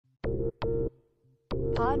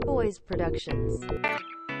Pod Boys Productions.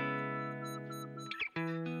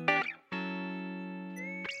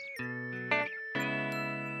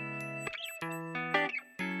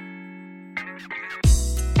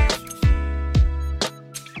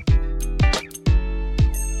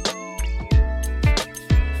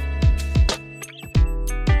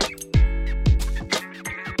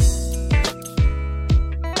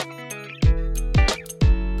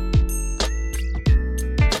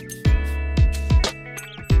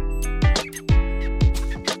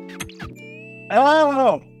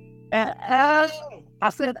 I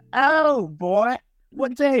said, oh, boy.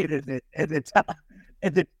 What day is it? Is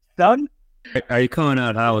it done? Are you coming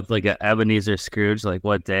out hot with like an Ebenezer Scrooge? Like,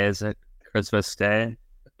 what day is it? Christmas Day?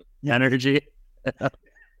 Energy? With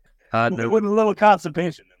a little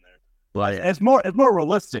constipation in there. Well, yeah. It's more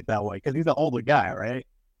realistic that way because he's an older guy, right?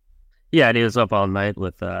 Yeah, and he was up all night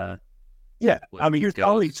with Yeah, with I mean, he's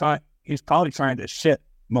ghosts. probably trying to shit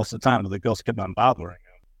most of the time, but the ghost kept on bothering him.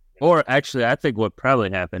 Or actually, I think what probably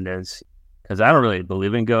happened is, because I don't really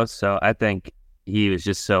believe in ghosts, so I think he was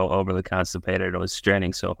just so overly constipated and was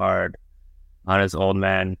straining so hard on his old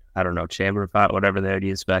man, I don't know, chamber pot, whatever they would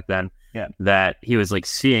use back then, Yeah. that he was like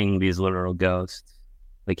seeing these literal ghosts.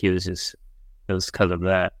 Like it was because of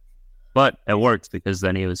that. But it worked because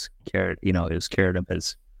then he was cured, he was cured of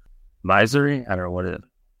his misery. I don't know what it is.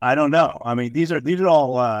 I don't know. I mean, these are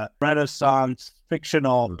all Renaissance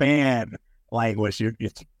fictional band language you're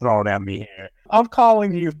throwing at me here. I'm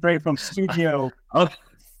calling you straight from Studio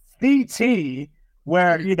CT,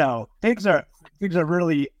 where things are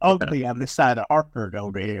really ugly on this side of Hartford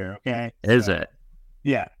over here. Okay, Is it?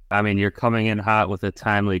 Yeah. I mean, you're coming in hot with a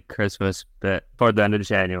timely Christmas bit toward the end of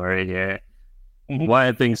January here. Mhm.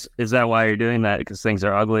 Why is that why you're doing that? Because things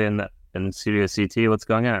are ugly in Studio CT? What's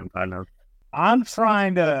going on? I don't know. I'm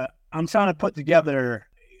trying to put together,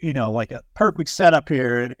 like a perfect setup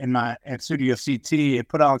here in Studio CT and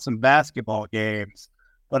put on some basketball games.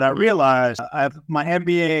 But I realized I have my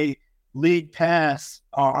NBA League Pass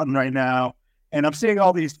on right now, and I'm seeing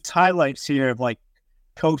all these highlights here of like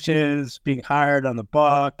coaches being hired on the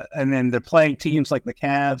Buck, and then they're playing teams like the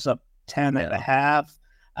Cavs up 10 at a half.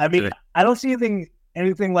 I mean, Good. I don't see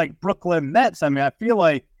anything like Brooklyn Nets. I mean, I feel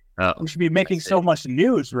like we should be making I see. so much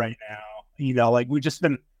news right now. Like we've just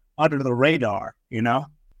been under the radar.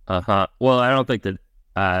 Uh-huh. Well, I don't think that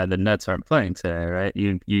the Nets aren't playing today, right?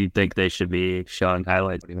 You think they should be showing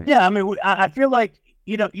highlights? What do you mean? Yeah, I mean, I feel like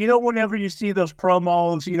whenever you see those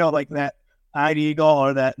promos, like that Ide Eagle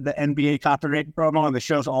or the NBA copyright promo, and it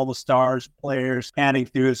shows all the stars, players panning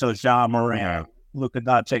through, so John Moran, Luka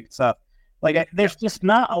Doncic and stuff. Like, there's just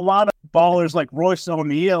not a lot of ballers like Royce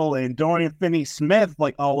O'Neal and Dorian Finney-Smith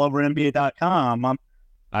like all over NBA.com.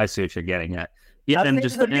 I see what you're getting at. Yeah, I and think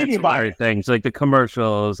just it's the a media ancillary buyer. things like the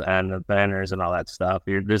commercials and the banners and all that stuff.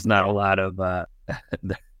 There's not a lot of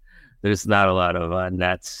there's not a lot of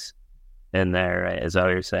Nets in there, right? Is that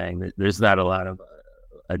what you're saying? There's not a lot of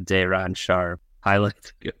a Dayron Sharp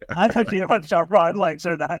highlights. I don't know what our broad likes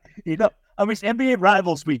or not. I mean, it's NBA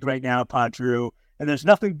Rivals Week right now, PodDrew, and there's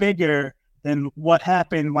nothing bigger than what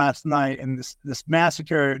happened last night in this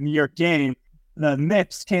massacre New York game. The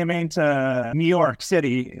Knicks came into New York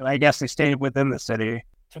City. I guess they stayed within the city.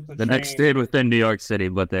 The Knicks stayed within New York City,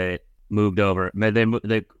 but they moved over.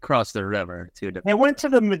 They crossed the river to They went to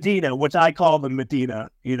the Medina, which I call the Medina,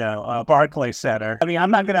 Barclays Center. I mean, I'm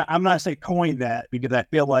not gonna say coin that because I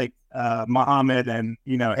feel like Muhammad and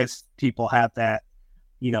his people have that,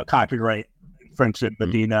 copyright friendship,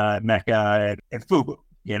 Medina, and Mecca, and Fubu.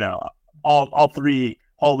 All three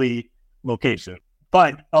holy locations.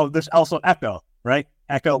 But there's also Echo, right?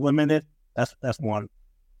 Echo Limited. That's one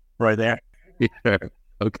right there. Yeah,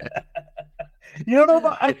 okay. You don't know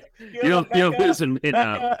about You're losing me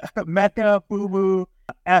now. Mecca, Fubu,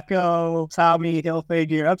 Echo, Tommy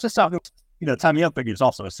Hilfiger. I'm just talking. Tommy Hilfiger is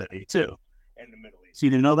also a city too in the Middle East.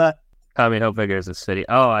 You didn't know that? Tommy Hilfiger is a city.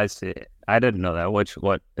 Oh, I see. I didn't know that.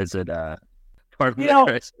 What is it? Part of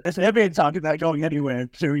It's NBA talking not going anywhere.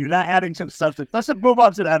 So you're not adding to the substance. Let's just move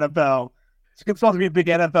on to the NFL. It's supposed to be a big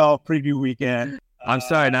NFL preview weekend. I'm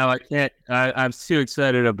sorry. Now I can't. I'm too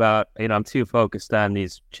excited about. I'm too focused on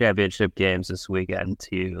these championship games this weekend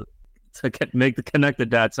to connect the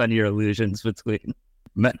dots on your illusions between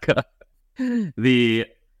Mecca, the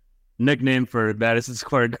nickname for Madison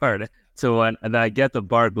Square Garden, to one, and I get the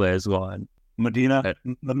Barclays one. Medina,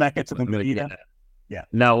 the Mecca to the Medina. Yeah.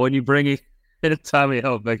 Now, when you bring in Tommy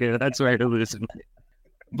Hilfiger, that's where you're losing me.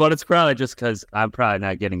 But it's probably just because I'm probably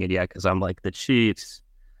not getting it yet because I'm like the Chiefs,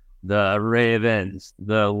 the Ravens,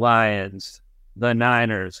 the Lions, the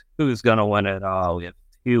Niners. Who's going to win it all? We have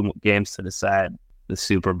 2 games to decide the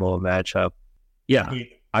Super Bowl matchup. Yeah,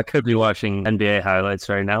 I could be watching NBA highlights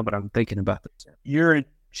right now, but I'm thinking about this. You're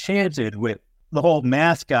enchanted with the whole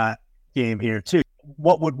mascot game here too.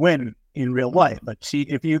 What would win in real life? But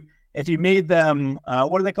if you made them,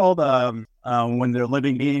 what are they called? When they're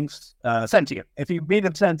living beings, sentient. If you made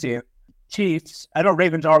them sentient, Chiefs. I know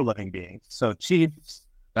Ravens are living beings, so Chiefs.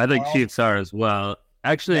 I think Chiefs are as well.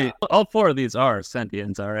 Actually, all 4 of these are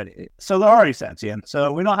sentients already. So they're already sentient.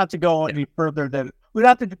 So we don't have to go any further than we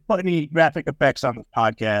don't have to put any graphic effects on the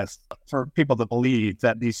podcast for people to believe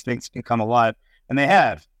that these things can come alive, and they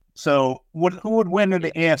have. So who would win in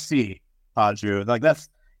the AFC, PodDrew? Like that's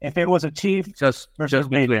if it was a Chief just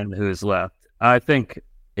between who's left. I think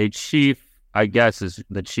a chief, I guess, is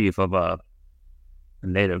the chief of a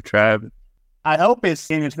native tribe. I hope it's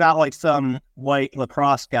not like some white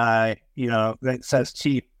lacrosse guy, that says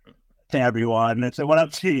Chief to everyone and say, "What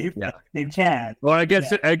up, Chief?" Yeah, named Chad. Well, I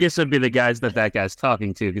guess it'd be the guys that guy's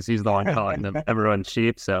talking to because he's the one calling them everyone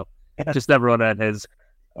Chief. So just everyone at his.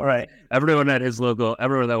 All right. Everyone at his local,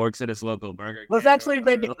 everyone that works at his local burger. Let's actually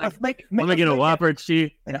make a Whopper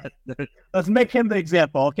Chief. Yeah. Let's make him the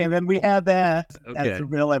example. Okay, then we have that. Okay. That's a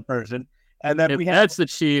real life person. And then that's the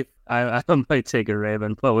Chief. I might take a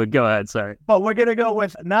Raven, but go ahead. Sorry. But we're gonna go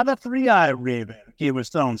with not a 3-eyed Raven, Game of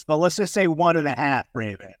Stones, but let's just say 1.5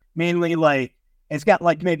 Raven. Mainly like it's got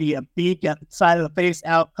like maybe a beak at the side of the face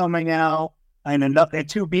coming out, and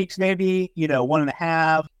 2 beaks maybe.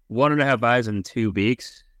 1.5. 1.5 eyes and 2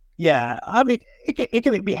 beaks. Yeah, I mean, it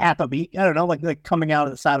can be half a beak. I don't know, like coming out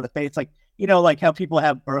of the side of the face, like like how people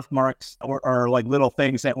have birthmarks or like little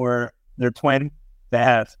things that were their twin. They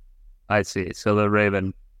have. I see. So the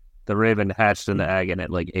Raven hatched in the egg, and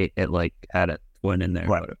it had a twin in there.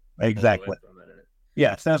 Right. Exactly.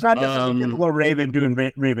 Yeah. So it's not just a little Raven doing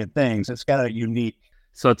Raven things. It's got a unique.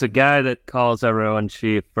 So it's a guy that calls everyone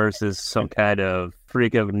Chief versus some kind of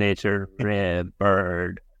freak of nature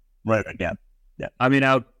bird. Right. Yeah. I mean,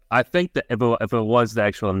 I think that if it was the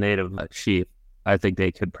actual native Chief, I think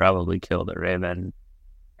they could probably kill the Raven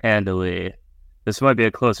handily. This might be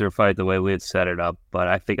a closer fight the way we had set it up, but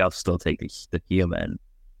I think I'll still take the human.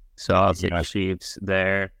 So I'll take Chiefs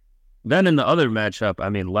there. Then in the other matchup, I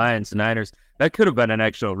mean, Lions, Niners, that could have been an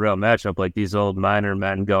actual real matchup, like these old miner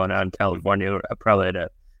men going out in California probably had to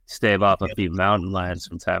stave off a few mountain lions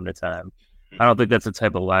from time to time. I don't think that's the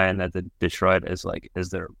type of lion that the Detroit is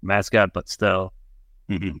their mascot, but still,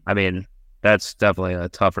 I mean, that's definitely a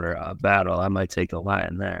tougher battle. I might take the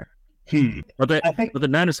lion there. But the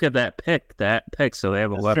Niners get that pick, so they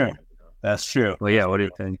have a weapon. True. That's true. Well, yeah, what do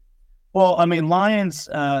you think? Well, I mean, Lions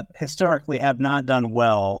historically have not done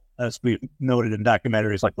well, as we've noted in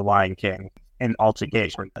documentaries like The Lion King and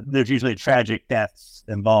Altercation. There's usually tragic deaths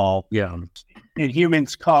involved. Yeah. And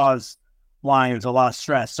humans cause lions a lot of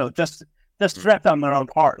stress. So just stress on their own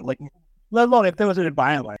part, like, let alone if there was an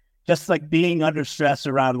violence, just like being under stress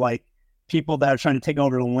around like people that are trying to take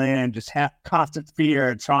over the land, just have constant fear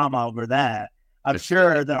and trauma over that. I'm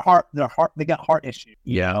sure they got heart issues.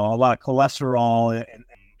 Yeah. A lot of cholesterol. And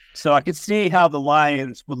so I could see how the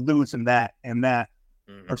Lions would lose in that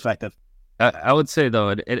perspective. I would say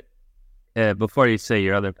though, before you say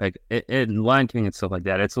your other pick, in Lion King and stuff like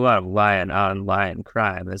that, it's a lot of lion on lion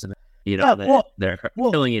crime, isn't it? They're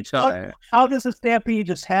killing each other. How does a stampede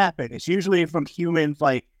just happen? It's usually from humans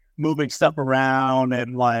like moving stuff around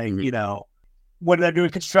and like, when they're doing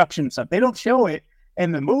construction stuff. They don't show it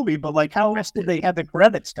in the movie, but like how else did they have the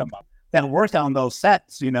credits come up that worked on those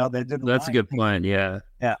sets? That's a good point. Yeah.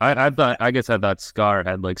 Yeah. I guess I thought Scar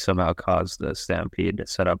had like somehow caused the stampede to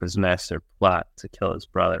set up his master plot to kill his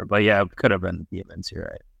brother. But yeah, it could have been humans.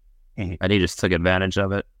 You're right. And he just took advantage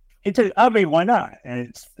of it. I mean, why not? And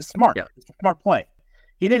it's smart. Yeah. It's a smart play.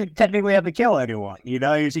 He didn't technically have to kill anyone. He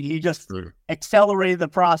just accelerated the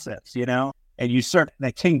process. And usurped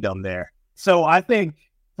the kingdom there. So I think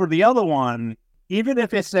for the other one, even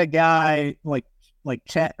if it's a guy like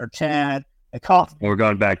Chad, we're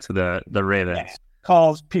going back to the Ravens.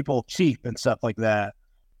 Calls people Chief and stuff like that.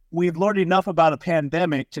 We've learned enough about a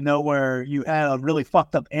pandemic to know where you had a really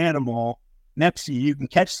fucked up animal next to you, you can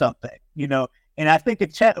catch something. And I think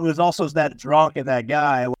if Chet was also that drunk and that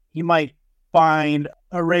guy, he might find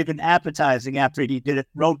a Raven appetizing after he did it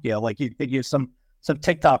roadkill. Like he'd give some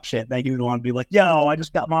TikTok shit that you would want to be like, yo, I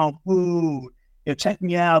just got my own food. Check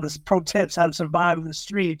me out. This pro tips how to survive in the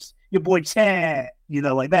streets. Your boy Chad,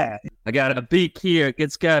 like that. I got a beak here.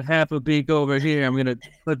 It's got half a beak over here. I'm gonna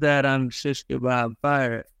put that on shish kebab.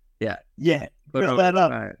 Fire it. Yeah. Fill that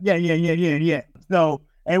up. Fire. Yeah. So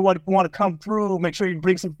anyone want to come through, make sure you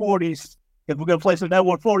bring some 40s because we're gonna play some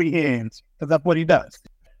network 40 hands because that's what he does.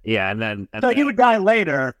 Yeah, and then he would die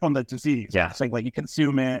later from the disease. Yeah, it's like you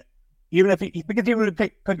consume it, because he would have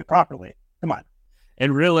picked it properly. Come on.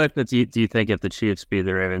 In real life, do you think if the Chiefs beat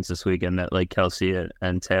the Ravens this weekend that like Kelsey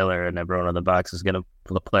and Taylor and everyone on the box is going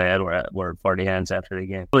to play Edward 40 hands after the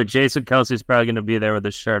game? But Jason Kelsey's probably going to be there with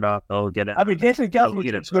his shirt off. He'll get it. I mean, Jason Kelsey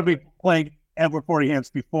is going to be playing Edward 40 hands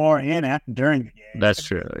before and after during the game. That's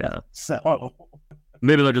true, yeah. So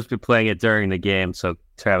maybe they'll just be playing it during the game, so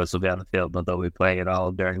Travis will be on the field, but they'll be playing it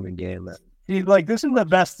all during the game. This is the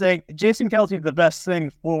best thing. Jason Kelsey is the best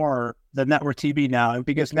thing for the network TV now,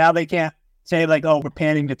 because now they can't say like, oh, we're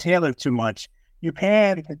panning to Taylor too much. You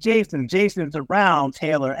pan to Jason. Jason's around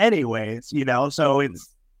Taylor anyways, so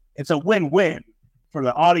it's a win-win for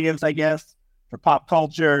the audience, I guess, for pop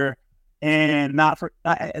culture, and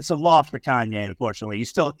it's a loss for Kanye, unfortunately.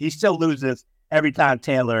 He still loses every time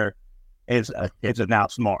Taylor is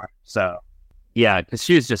announced more. So yeah, because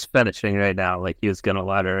she's just finishing right now. Like he was gonna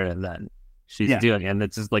let her, and then she's doing it, and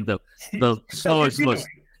it's just like the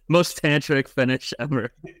most tantric finish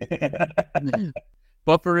ever.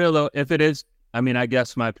 But for real though, if it is, I mean, I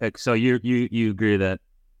guess my pick. So you agree that?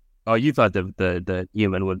 Oh, you thought the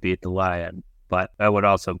human would beat the lion, but I would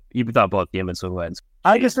also. You thought both humans would win.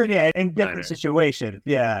 I just think in different situations.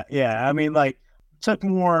 Yeah. I mean, like took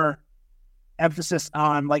more emphasis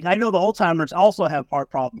on like I know the old timers also have heart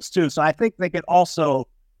problems too, so I think they could also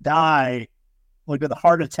die like with a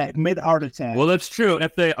heart attack, mid-heart attack. Well, that's true.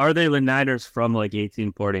 If they the Niners from like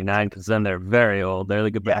 1849, because then they're very old. They're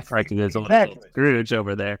like a bad there's a little Scrooge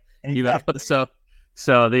over there. Exactly. So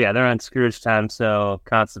yeah, they're on Scrooge time. So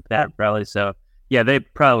constant pat probably. So yeah, they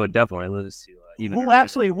probably would definitely lose to even. Who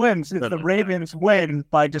actually wins is the Ravens win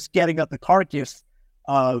by just getting up the carcass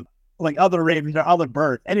of like other ravens or other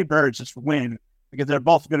birds. Any birds just win because they're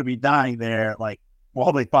both going to be dying there like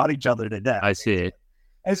while they fought each other to death. I see it.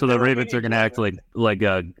 So the Ravens are going to act like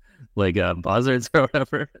buzzards or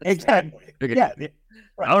whatever. Exactly. Okay. Yeah.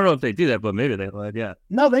 Right. I don't know if they do that, but maybe they would. Yeah.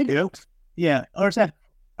 No, they do. Yeah. Or is that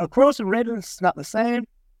crows and ravens not the same?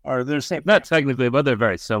 Or they're the same? Not technically, but they're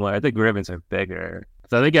very similar. I think ravens are bigger,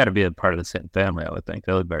 so they got to be a part of the same family. I would think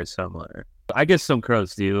they look very similar. I guess some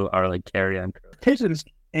crows are like carrion crows. Pigeons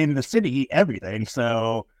in the city eat everything,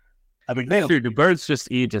 so I mean, do birds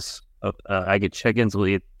just eat I get chickens will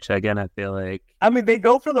eat chicken, I feel like. I mean, they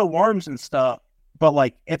go for the worms and stuff, but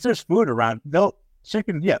like if there's food around, they'll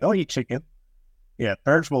eat chicken. Yeah,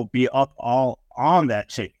 birds will be up all on that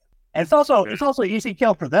chicken. And it's also easy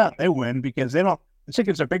kill for them. They win because the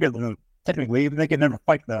chickens are bigger than them technically, they can never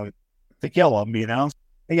fight them to kill them,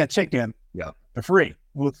 They got chicken for free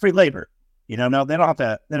with free labor. No, they don't have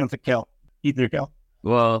to eat their kill.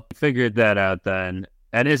 Well, figured that out then.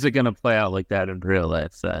 And is it going to play out like that in real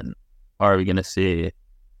life then? Or are we going to see?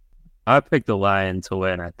 I picked the Lion to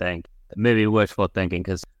win, I think. Maybe wishful thinking,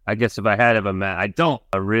 because I guess if I had a match,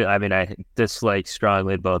 I dislike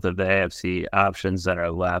strongly both of the AFC options that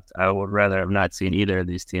are left. I would rather have not seen either of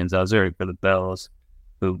these teams. I was rooting for the Bills,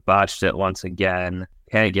 who botched it once again.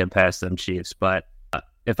 Can't get past them Chiefs. But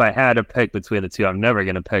if I had to pick between the two, I'm never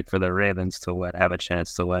going to pick for the Ravens to have a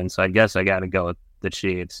chance to win. So I guess I got to go with the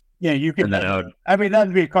Chiefs. Yeah, you can.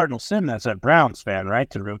 That'd be a Cardinal sin. That's a Browns fan, right?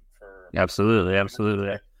 To root for.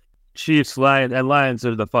 Absolutely. Chiefs, Lions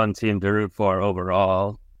are the fun team to root for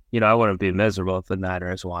overall. I wouldn't be miserable if the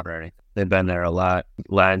Niners won or anything. They've been there a lot.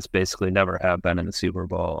 Lions basically never have been in the Super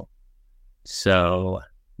Bowl. So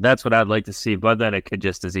that's what I'd like to see. But then it could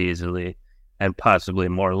just as easily and possibly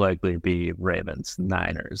more likely be Ravens,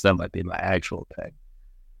 Niners. That might be my actual pick.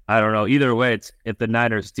 I don't know. Either way, if the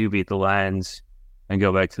Niners do beat the Lions and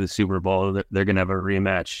go back to the Super Bowl, they're going to have a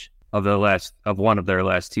rematch of one of their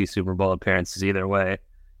last two Super Bowl appearances. Either way,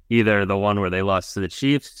 either the one where they lost to the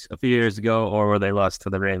Chiefs a few years ago, or where they lost to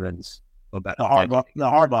the Ravens. The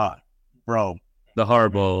Harbaugh, bro. The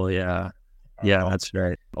Harbaugh, yeah, that's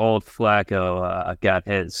right. Old Flacco got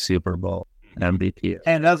his Super Bowl MVP,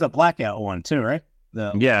 and that was a blackout one too, right?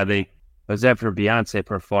 It was after Beyonce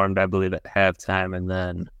performed, I believe, at halftime, and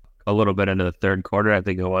then a little bit into the third quarter, I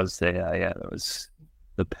think it was. There was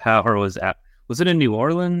the power was out. Was it in New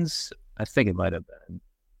Orleans? I think it might have been.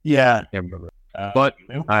 Yeah, I can't remember. But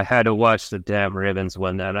I had to watch the damn Ravens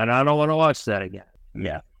win that, and I don't want to watch that again.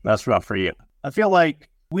 Yeah, that's rough for you. I feel like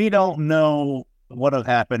we don't know what would have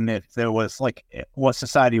happened if there was what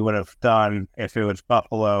society would have done if it was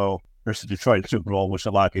Buffalo versus Detroit Super Bowl, which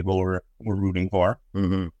a lot of people were rooting for.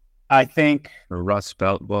 Mm-hmm. I think the Rust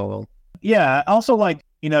Belt Bowl. Yeah. Also,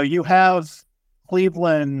 you have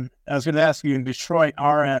Cleveland. I was going to ask you, in Detroit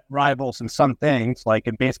are rivals in some things, like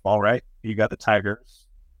in baseball, right? You got the Tigers.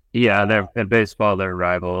 Yeah, they're in baseball. They're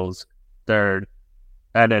rivals. And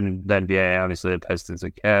in the NBA, obviously, the Pistons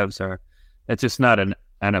and Cavs are. It's just not an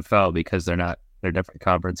NFL because they're not they're different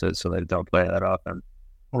conferences, so they don't play that often.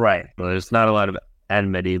 Right. So there's not a lot of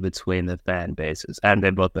enmity between the fan bases, and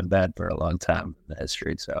they've both been bad for a long time in the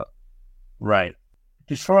history. So, right.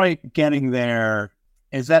 Detroit getting there,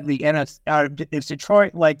 is that the NFC? Is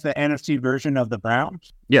Detroit like the NFC version of the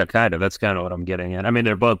Browns? Yeah, kind of. That's kind of what I'm getting at. I mean,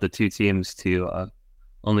 they're both the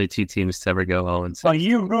only two teams to ever go 0-6. So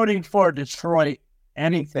you rooting for Detroit?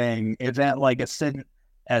 Anything? Is that like a sin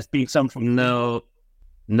as being some from? No,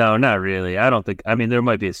 not really. I don't think. I mean, there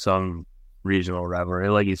might be some regional rivalry,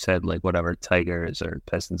 like you said, like whatever Tigers or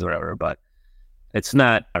Pistons or whatever, but it's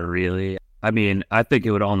not really. I mean, I think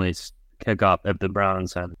it would only kick off if the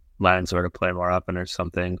Browns and Lions were to play more often or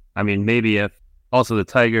something. I mean, maybe if also the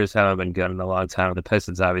Tigers haven't been good in a long time. The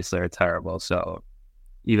Pistons obviously are terrible. So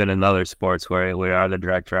even in other sports where we are the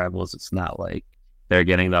direct rivals, it's not like they're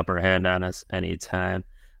getting the upper hand on us anytime.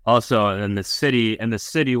 Also, in the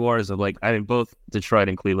city wars of like, I mean, both Detroit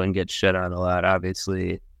and Cleveland get shit on a lot,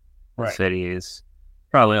 obviously. Right. Cities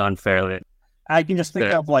probably unfairly. I can just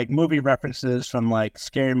think of like movie references from like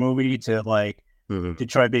Scary Movie to like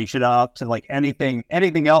Detroit being shit up to like anything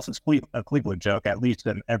else is a Cleveland joke, at least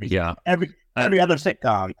in every other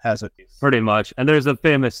sitcom has it. Pretty much. And there's a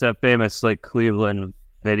famous like Cleveland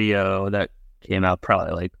video that came out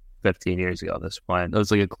probably like 15 years ago at this point. It was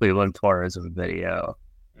like a Cleveland tourism video.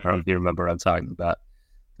 I don't know if you remember what I'm talking about.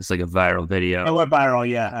 It's like a viral video. It went viral,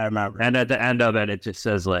 yeah, I remember. And at the end of it, it just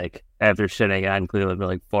says like, after shitting on Cleveland for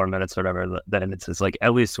like 4 minutes or whatever, then it says like,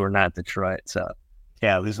 at least we're not Detroit. So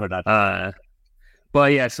yeah, at least we're not.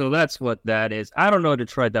 But yeah, so that's what that is. I don't know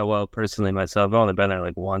Detroit that well personally myself. I've only been there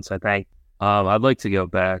like once, I think. I'd like to go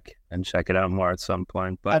back and check it out more at some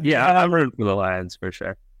point. But I'm rooting for the Lions for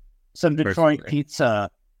sure. Some Detroit pizza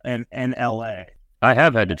in LA. I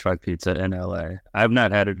have had Detroit pizza in LA. I've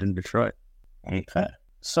not had it in Detroit. Okay.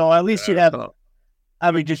 So at least you have,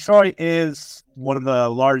 I mean, Detroit is one of the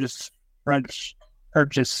largest French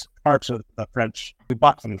purchase parts of the French. We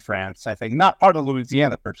bought from France, I think. Not part of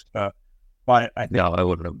Louisiana first, but I think. No, I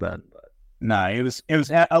wouldn't have been. But. No, it was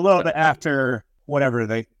a little bit after whatever,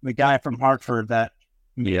 the guy from Hartford that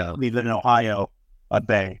lived in Ohio, a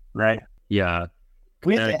bay, right? Yeah.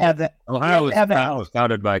 We have to have that. Ohio was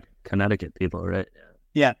founded by Connecticut people, right?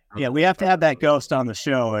 Yeah. We have to have that ghost on the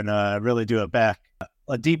show and really do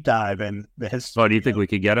a deep dive in the history. Oh, do you think we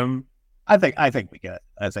could get him? I think we could.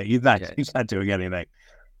 I say he's not doing anything.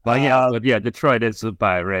 But Detroit is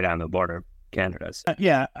right on the border of Canada.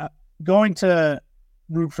 So. Going to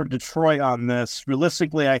root for Detroit on this.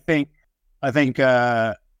 Realistically, I think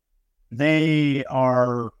they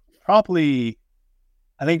are probably.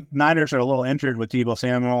 I think Niners are a little injured with Deebo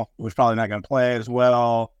Samuel, who's probably not going to play as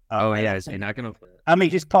well. Is he not going to play? I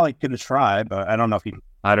mean, he's probably going to try, but I don't know if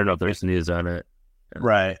I don't know if there's news on it.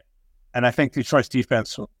 Right. And I think Detroit's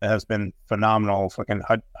defense has been phenomenal. Fucking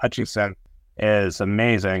Hutchinson is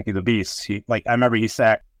amazing. He's a beast. I remember he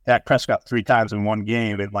sacked Dak Prescott 3 times in one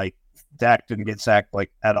game, and like Dak didn't get sacked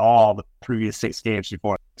like at all the previous 6 games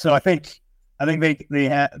before. So I think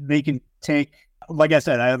they can take. Like I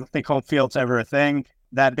said, I don't think home field's ever a thing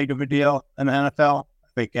that big of a deal in the NFL. I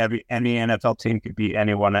think any NFL team could beat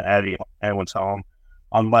anyone at anyone's home,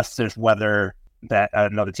 unless there's weather that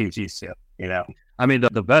another team's used to. You know. I mean,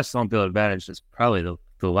 the best home field advantage is probably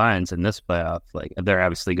the Lions in this playoff. Like, they're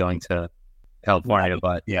obviously going to California,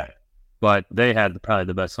 but they had probably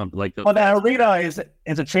the best home. Like, that arena is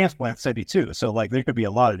a transplant city too, so like there could be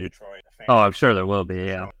a lot of Detroit fans. Oh, I'm sure there will be.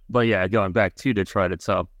 Yeah, but going back to Detroit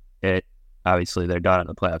itself, obviously they're done in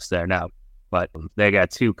the playoffs there now, but they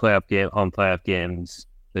got 2 home playoff games.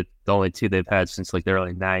 The only 2 they've had since like the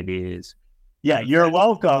early '90s. Yeah, you're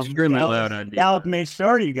welcome. Extremely loud on Alex made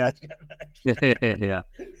sure you guys. Yeah.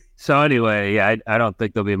 So anyway, I don't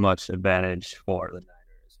think there'll be much advantage for the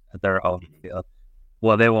Niners at their home field.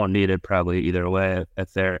 Well, they won't need it probably either way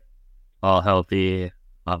if they're all healthy.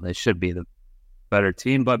 They should be the better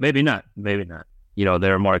team, but maybe not. Maybe not. You know,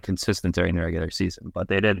 they're more consistent during the regular season, but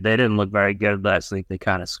they didn't look very good last week. They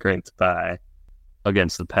kind of scraped by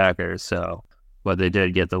against the Packers, so. But they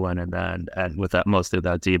did get the win in the end, and with that, mostly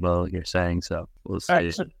without Deebo, you're saying, so we'll see.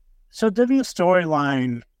 Right, so did the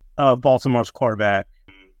storyline of Baltimore's quarterback,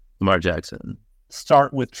 Lamar Jackson,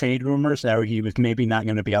 start with trade rumors that he was maybe not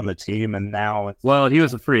going to be on the team, and now well, he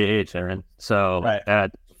was a free agent, so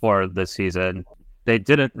for this season, they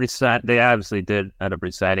didn't resign. They obviously did end up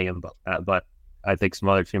resigning him, but I think some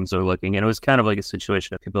other teams are looking, and it was kind of like a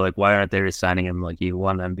situation of people like, why aren't they resigning him? Like, he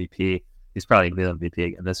won MVP. He's probably going to be the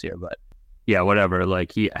MVP again this year, but. Yeah, whatever.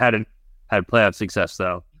 Like, he hadn't had playoff success,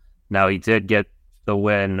 though. Now, he did get the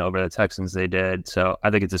win over the Texans. They did. So, I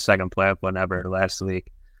think it's the second playoff win ever last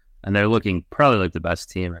week. And they're looking probably like the best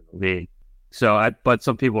team in the league. But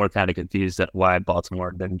some people were kind of confused at why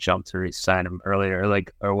Baltimore didn't jump to re-sign him earlier,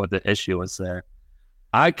 or what the issue was there.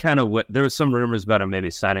 There was some rumors about him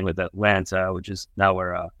maybe signing with Atlanta, which is now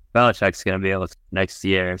where Belichick's going to be able to next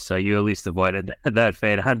year. So you at least avoided that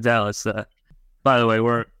fate on Dallas. By the way,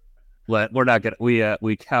 we're not going to,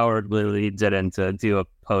 we cowardly didn't do a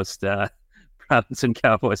post Browns and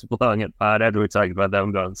Cowboys blowing it pod after we talked about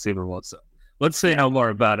them going to the Super Bowl. So let's say no more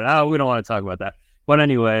about it. We don't want to talk about that. But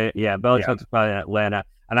anyway, Belichick's probably in Atlanta.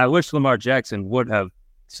 And I wish Lamar Jackson would have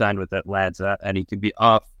signed with Atlanta and he could be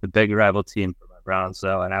off the big rival team for my Browns.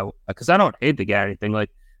 So, because I don't hate the guy or anything,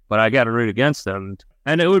 but I got to root against him.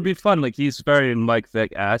 And it would be fun. He's very Mike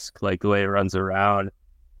Vick-esque, the way he runs around.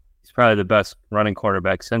 He's probably the best running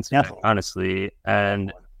quarterback since Vick, honestly.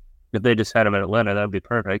 And if they just had him in Atlanta, that would be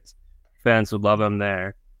perfect. Fans would love him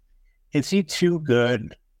there. Is he too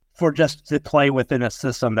good for just to play within a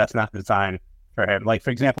system that's not designed for him?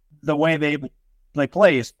 For example, the way they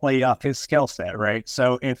play off his skill set, right?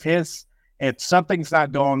 So if something's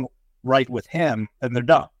not going right with him, then they're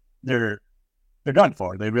done. They're done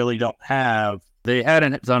for. They really don't have. They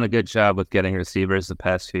hadn't done a good job with getting receivers the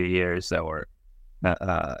past few years that were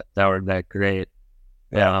that great.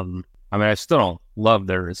 Yeah. I still don't love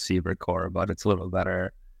their receiver core, but it's a little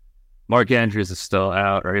better. Mark Andrews is still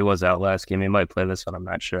out, or he was out last game. He might play this one. I'm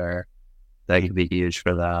not sure. That could be huge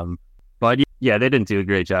for them. But yeah, they didn't do a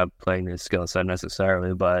great job playing their skill set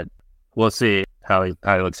necessarily, but we'll see how he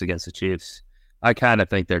looks against the Chiefs. I kind of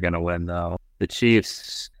think they're going to win, though. The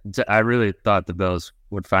Chiefs, I really thought the Bills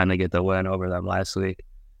would finally get the win over them last week.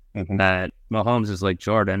 Mm-hmm. That Mahomes is like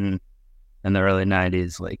Jordan in the early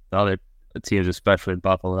 90s. The other teams, especially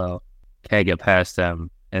Buffalo, can't get past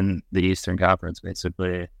them in the Eastern Conference,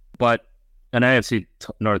 basically. But an AFC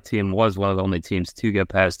North team was one of the only teams to get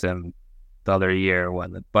past him the other year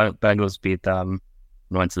when the Bengals beat them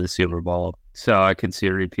and went to the Super Bowl. So I could see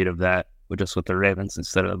a repeat of that with the Ravens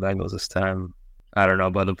instead of the Bengals this time. I don't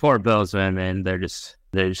know, but the poor Bills, man, they just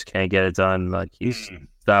can't get it done. He's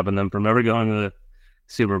stopping them from ever going to the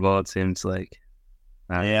Super Bowl, it seems like.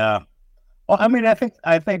 Yeah. Well,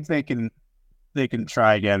 I think they can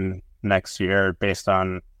try again next year based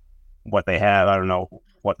on what they have. I don't know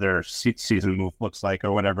what their season move looks like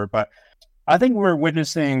or whatever, but I think we're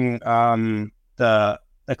witnessing the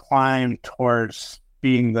climb towards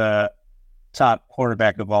being the top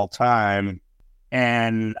quarterback of all time.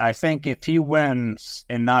 And I think if he wins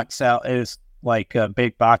and knocks out is a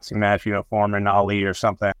big boxing match, Foreman, Ali or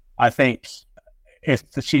something, I think if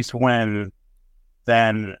the Chiefs win,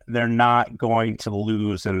 then they're not going to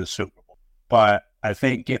lose in the Super Bowl. But I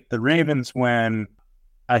think if the Ravens win,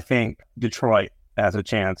 I think Detroit has a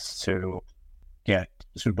chance to get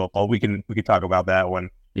the Super Bowl. We can talk about that when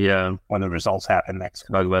the results happen next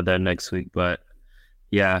week. Talk about that next week, but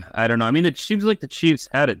yeah, I don't know. It seems like the Chiefs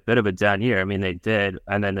had a bit of a down year. They did,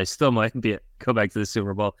 and then they still might go back to the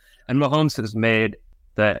Super Bowl. And Mahomes has made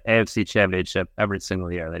the AFC Championship every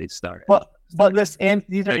single year that he started. Well, but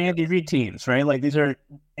these are Andy Reid teams, right? These are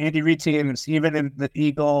Andy Reid teams, even in the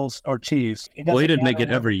Eagles or Chiefs. He didn't make it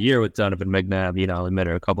every year with Donovan McNabb. He made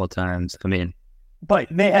it a couple of times. But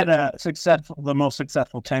they had the most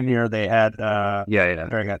successful tenure they had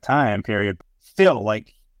during that time period. Still,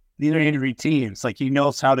 these are Andy Reid teams. He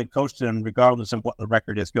knows how to coach them regardless of what the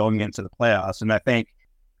record is going into the playoffs. And I think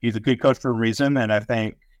he's a good coach for a reason. And I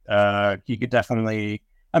think he could definitely.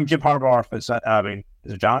 Jim Harbaugh. Is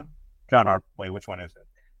it John? John Harbaugh. Wait, which one is it?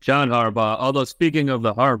 John Harbaugh. Although speaking of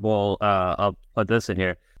the Harbaugh, I'll put this in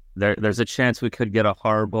here. There's a chance we could get a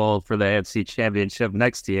Harbaugh for the AFC Championship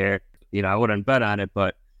next year. I wouldn't bet on it,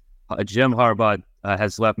 but Jim Harbaugh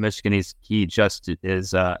has left Michigan. He just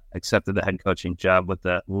is accepted the head coaching job with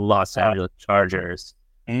the Los Angeles Chargers.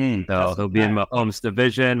 So he'll be in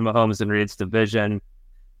Mahomes and Reid's division.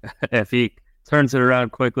 If he turns it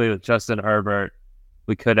around quickly with Justin Herbert,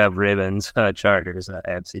 we could have Ravens Chargers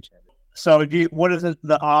AFC champion. So, what is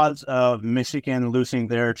the odds of Michigan losing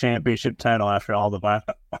their championship title after all the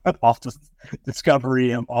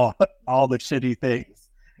discovery and all the shitty things?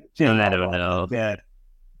 I don't know. Bad.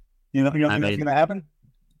 You think that's going to happen?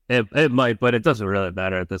 It might, but it doesn't really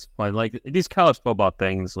matter at this point. These college football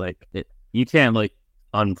things, you can't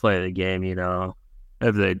unplay the game, even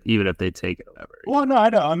if they take it or whatever. Well, no, I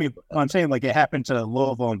know. I'm saying it happened to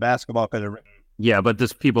Louisville in basketball because of. Yeah, but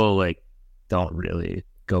just people don't really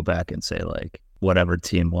go back and say whatever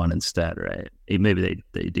team won instead, right? Maybe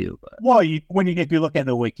they do. But. Well, if you look at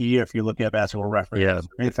the wiki, or if you look at Basketball Reference,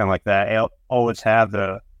 or anything like that, they'll always have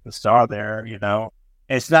the star there.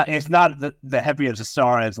 It's not the heaviest a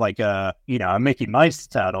star as a Mickey Mouse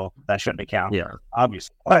title that shouldn't count. Yeah,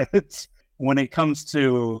 obviously. But when it comes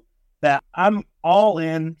to that I'm all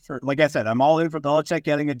in for, like I said, I'm all in for Belichick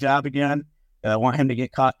getting a job again. I want him to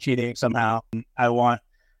get caught cheating somehow. I want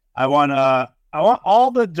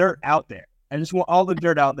all the dirt out there. I just want all the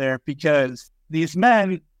dirt out there because these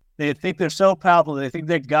men, they think they're so powerful. They think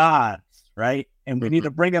they're gods, right? And we need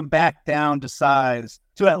to bring them back down to size,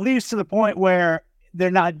 to at least to the point where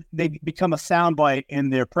they become a soundbite in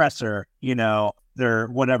their presser, their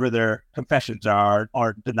whatever their confessions are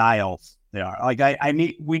or denials they are. Like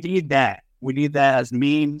we need that. We need that as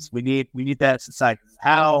memes. We need that society.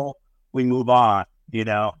 How we move on,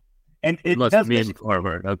 and it must mean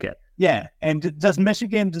forward. Okay. Yeah. And does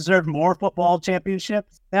Michigan deserve more football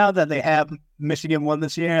championships now that they have Michigan won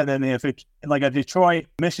this year? And then if it's like a Detroit,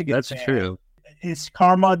 Michigan, that's true. Is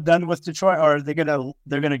karma done with Detroit, or are they're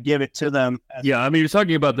gonna give it to them? Yeah, I mean, you're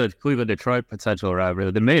talking about the Cleveland Detroit potential rivalry.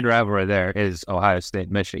 The main rivalry there is Ohio State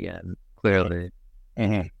Michigan, clearly,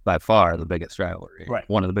 by far the biggest rivalry, right?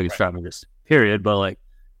 One of the biggest rivalries, period. But like,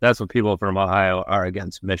 that's what people from Ohio are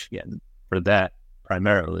against Michigan for that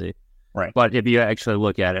primarily, right? But if you actually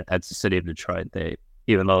look at it, at the city of Detroit,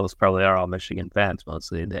 even though those probably are all Michigan fans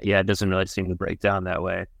mostly, it doesn't really seem to break down that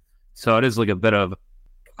way. So it is like a bit of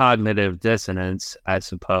cognitive dissonance, I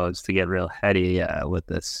suppose, to get real heady with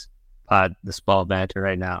this ball banter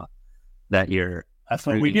right now. That's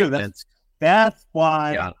what we do. That's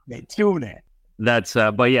why they tune in. That's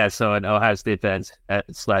but yeah. So an Ohio State fan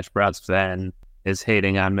 / Browns fan is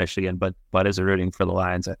hating on Michigan, but is rooting for the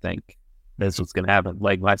Lions. I think that's what's going to happen.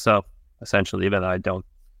 Like myself, essentially, even though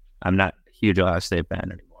I'm not a huge Ohio State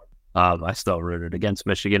fan anymore. I still rooted against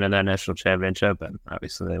Michigan in that national championship, and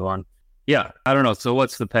obviously they won. Yeah, I don't know. So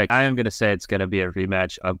what's the pick? I am going to say it's going to be a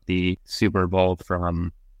rematch of the Super Bowl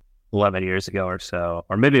from 11 years ago or so.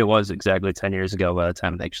 Or maybe it was exactly 10 years ago by the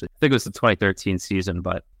time I think it was the 2013 season,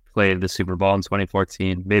 but played the Super Bowl in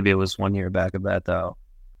 2014. Maybe it was 1 year back of that, though.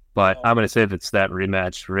 But I'm going to say if it's that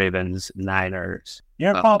rematch, Ravens-Niners.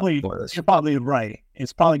 You're probably right.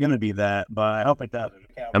 It's probably going to be that, but I hope it doesn't.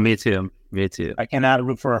 Me too. I cannot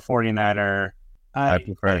root for a 49er. I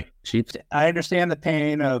prefer Chiefs. I understand the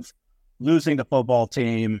pain of losing the football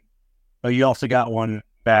team, but you also got one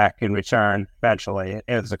back in return eventually.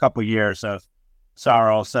 It was a couple years of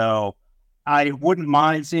sorrow. So I wouldn't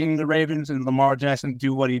mind seeing the Ravens and Lamar Jackson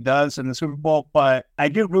do what he does in the Super Bowl, but I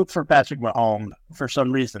do root for Patrick Mahomes for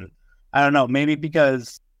some reason. I don't know, maybe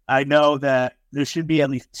because I know that there should be at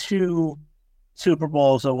least 2 Super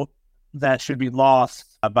Bowls that should be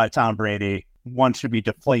lost by Tom Brady. One should be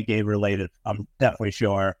Deflategate related, I'm definitely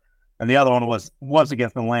sure. And the other one was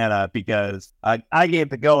against Atlanta because I gave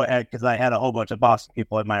the go-ahead because I had a whole bunch of Boston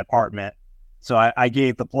people in my apartment. So I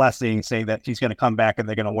gave the blessing saying that he's going to come back and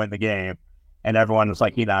they're going to win the game. And everyone was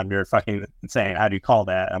like, you're fucking insane. How do you call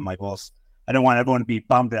that? I'm like, well, I don't want everyone to be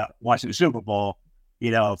bummed out watching the Super Bowl.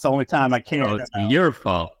 It's the only time I care. It's your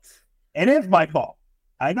fault. It is my fault.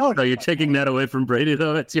 I know. So you're taking that away from Brady,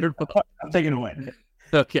 though? It's your fault. I'm taking it away.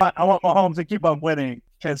 Okay. I want Mahomes to keep on winning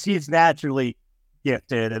because he's naturally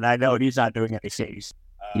gifted, and I know he's not doing any saves.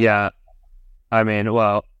 Yeah. I mean,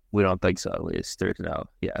 well, we don't think so, at least. There's no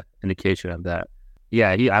indication of that.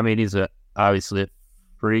 Yeah, he's obviously a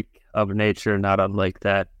freak of nature, not unlike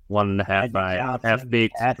that 1.5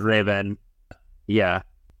 half-baked Raven. Yeah.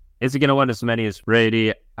 Is he going to win as many as Brady?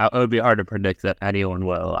 It would be hard to predict that anyone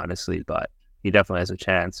will, honestly, but he definitely has a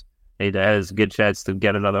chance. He has a good chance to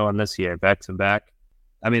get another one this year, back-to-back.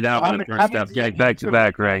 I mean, that would have first up, getting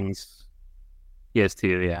back-to-back rings. He has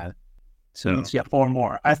 2, yeah. So he's got 4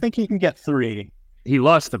 more. I think he can get 3. He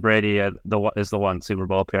lost to Brady. Is the one Super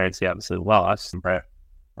Bowl appearance he obviously lost.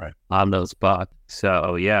 Right. On those Bucks.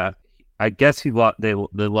 So yeah, I guess they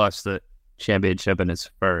lost the championship in his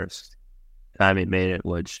first time he made it,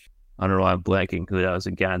 which I don't know why I'm blanking who that was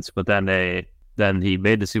against. But then he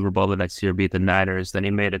made the Super Bowl the next year, beat the Niners. Then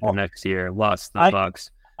he made it the next year, lost the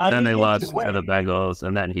Bucks. Then they lost to the Bengals,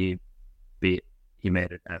 and then he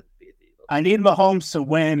made it. I need Mahomes to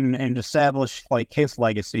win and establish like his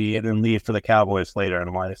legacy, and then leave for the Cowboys later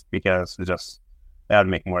in life because that would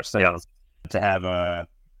make more sense to have a.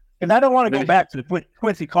 And I don't want to go back to the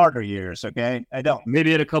Quincy Carter years. Okay, I don't.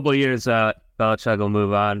 Maybe in a couple of years, Belichick will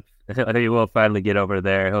move on. I think he will finally get over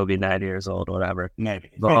there. He'll be 90 years old, or whatever.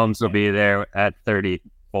 Maybe Mahomes will be there at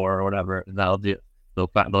 34 or whatever. And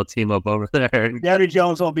they'll team up over there. Jerry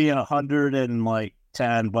Jones will be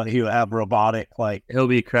 110, but he'll have robotic he'll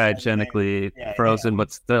be cryogenically frozen,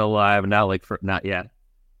 but still alive. Not yet.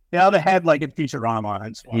 Yeah, they had like in Futurama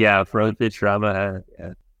and stuff. Yeah, frozen Futurama.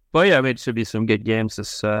 Yeah. But yeah, I mean, it should be some good games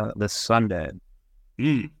this Sunday.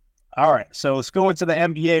 All right, so let's go into the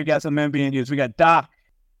NBA. We got some NBA news. We got Doc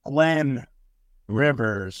Glenn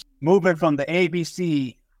Rivers moving from the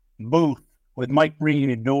ABC booth with Mike Breen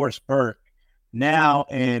and Doris Burke now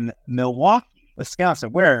in Milwaukee,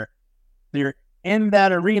 Wisconsin, where they're in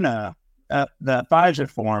that arena, the Pfizer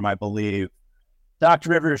Forum, I believe. Dr.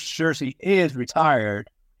 Rivers' jersey is retired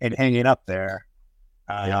and hanging up there.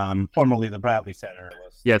 Formerly the Bradley Center.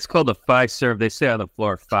 Yeah, it's called the Pfizer. They say on the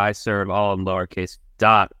floor, Pfizer, all in lowercase,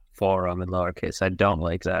 dot forum in lowercase. I don't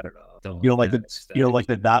like that at all. You don't like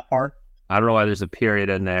the dot part? I don't know why there's a period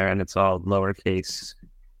in there and it's all lowercase.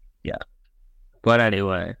 Yeah. But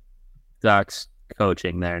anyway, Doc's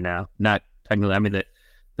coaching there now. Not technically. I mean,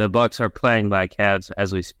 the Bucks are playing by Cavs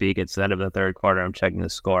as we speak. It's the end of the third quarter. I'm checking the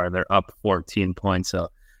score. They're up 14 points. So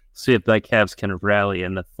see if the Cavs can rally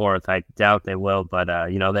in the fourth. I doubt they will, but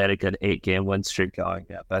they had a good 8-game win streak going.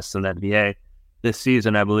 Yeah, best in the NBA this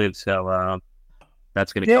season, I believe. So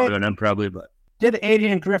that's going to come to an end probably. But did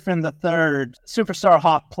Adrian Griffin III, superstar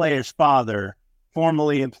Hawk player's father,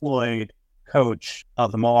 formerly employed coach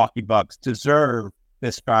of the Milwaukee Bucks, deserve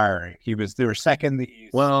this firing? They were second in the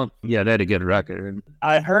East. Well, yeah, they had a good record.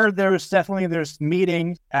 I heard there's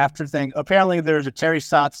meeting after thing. Apparently there's a Terry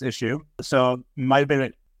Stotts issue. So it might have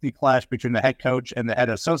been the clash between the head coach and the head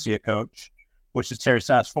associate coach, which is Terry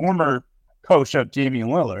Stotts, former coach of Damian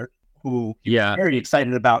Lillard, who very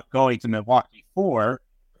excited about going to Milwaukee for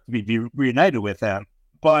to be reunited with him.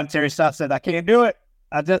 But Terry Stotts said, I can't do it.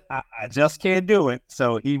 I just can't do it.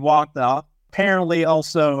 So he walked off. Apparently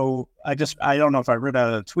also, I don't know if I read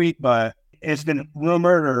out a tweet, but it's been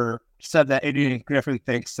rumored or said that Adrian Griffin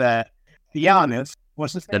thinks that Giannis,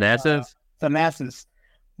 what's his name? Thanasis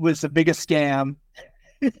was the biggest scam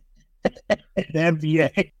in the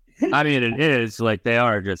NBA. I mean, it is like they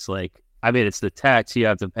are just like, I mean, it's the tax you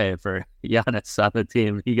have to pay for Giannis on the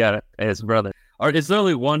team. You got to pay his brother. Or is there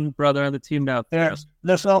only one brother on the team now? There's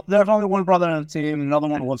only one brother on the team. Another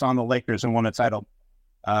one was on the Lakers and won a title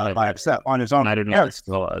by himself on his own. I didn't know he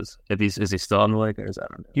still was. Is he still on the Lakers? I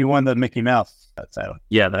don't know. He won the Mickey Mouse title.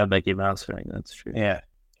 Yeah, that Mickey Mouse thing. That's true. Yeah.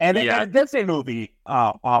 And there's a movie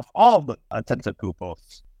off all the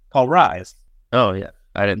Tentacupos called Rise. Oh, yeah.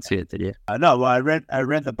 I didn't see it, did you? No, well, I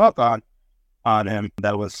read the book on him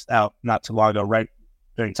that was out not too long ago, right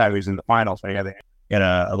during the time he was in the finals. There's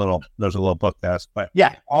a little book that's, but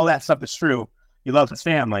yeah, all that stuff is true. He loves his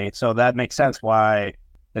family, so that makes sense why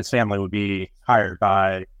his family would be hired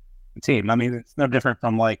by the team. I mean, it's no different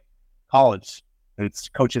from like college. It's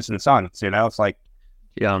coaches and sons, it's like.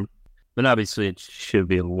 Yeah, but obviously it should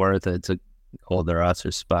be worth it to hold their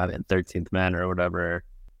roster spot in 13th man or whatever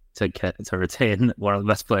to retain one of the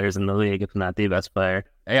best players in the league, if not the best player.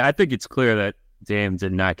 I think it's clear that Dame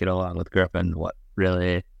did not get along with Griffin.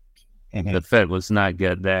 The fit was not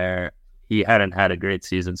good there. He hadn't had a great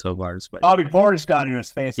season so far. Bobby Portis got in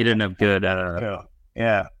his face. He didn't have good.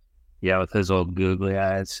 Yeah, with his old googly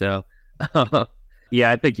eyes. So,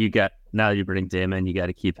 I think now you bring Dame in, you got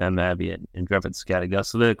to keep him happy, and Griffin's got to go.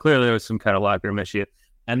 So clearly there was some kind of locker room issue,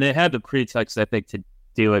 and they had the pretext, I think, to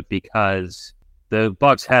do it because the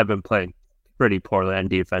Bucks have been playing pretty poorly on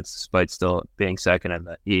defense, despite still being second in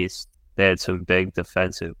the East. They had some big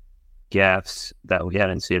defensive gaffes that we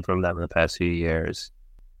hadn't seen from them in the past few years.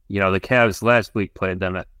 The Cavs last week played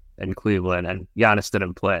them in Cleveland, and Giannis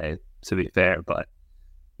didn't play, to be fair, but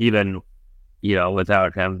even,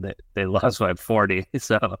 without him, they lost by 40.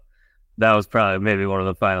 So that was probably maybe one of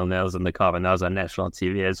the final nails in the coffin. That was on national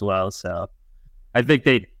TV as well. So I think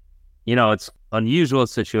it's unusual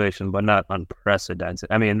situation, but not unprecedented.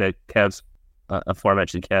 I mean, the Cavs,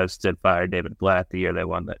 aforementioned Cavs, did fire David Blatt the year they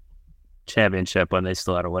won the championship when they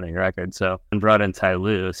still had a winning record. So, and brought in Ty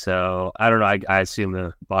Lue. So I don't know. I assume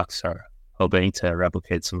the Bucks are hoping to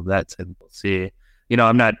replicate some of that. And we'll see.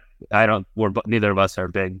 Neither of us are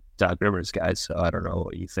big Doc Rivers guys, so I don't know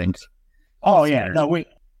what you think. Oh yeah, no,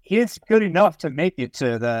 he's good enough to make it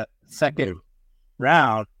to the second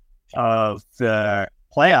round of the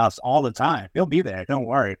playoffs all the time. He'll be there. Don't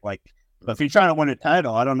worry. But if you're trying to win a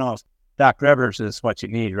title, I don't know if Doc Rivers is what you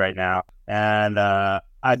need right now. And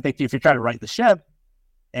I think if you're trying to right the ship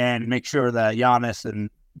and make sure that Giannis and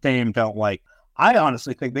Dame don't I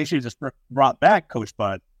honestly think they should just brought back Coach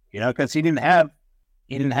Bud, because he didn't have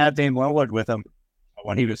Dame Lillard with him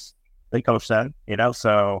when he was the coach then,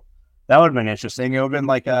 so that would have been interesting. It would have been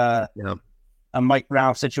like a Mike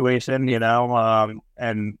Brown situation,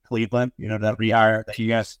 and Cleveland, that rehire that you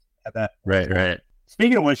guys had that. Right.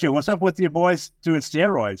 Speaking of which, what's up with your boys doing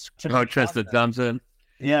steroids? Tristan Thompson.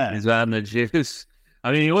 Yeah. He's on the juice.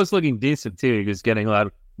 I mean, he was looking decent too. He was getting a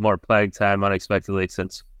lot more playing time unexpectedly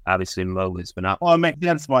since obviously Mobley's been out. Well, it makes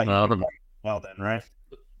sense why. Well then, right?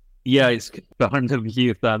 Yeah, he's behind the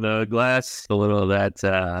youth on the glass. A little of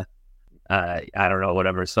that, I don't know,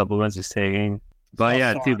 whatever supplements he's taking. But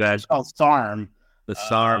yeah, too bad. It's called SARM. The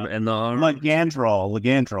SARM and the arm.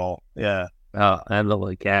 Legandrol. Yeah. Oh, and the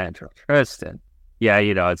Wknd. Tristan. Yeah,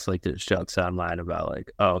 it's like there's jokes online about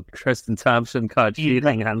like, oh, Tristan Thompson caught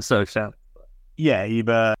cheating. I'm so shocked. Yeah,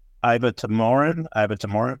 ibuprofen.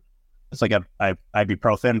 It's like a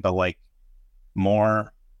ibuprofen, but like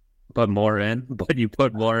more. But more in. But you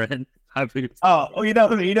put more in. You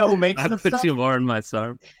know who makes this put stuff? you more in my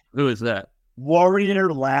SARM. Who is that?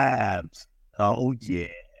 Warrior Labs. Oh yeah.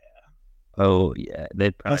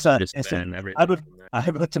 They probably just ban everything.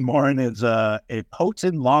 Ibuprofen is a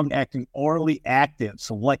potent, long-acting, orally active,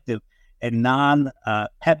 selective, and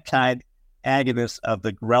non-peptide agonist of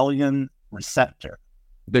the ghrelin receptor.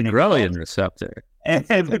 The ghrelin receptor. And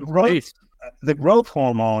the growth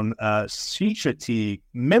hormone, secretin,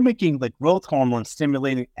 mimicking the growth hormone,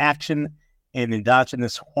 stimulating action in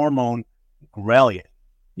endogenous hormone ghrelin.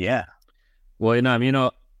 Yeah.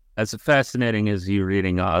 Well, as fascinating as you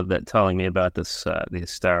reading that, telling me about this,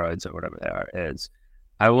 these steroids or whatever they are, is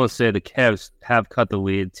I will say the Cavs have cut the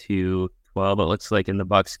lead to 12. It looks like in the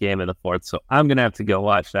Bucks game in the fourth. So I'm gonna have to go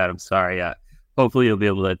watch that. I'm sorry. Hopefully you'll be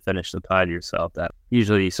able to finish the pod yourself. That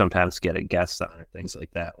usually you sometimes get a guest on or things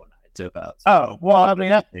like that when I do about. Oh well, I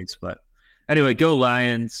mean, things. But anyway, go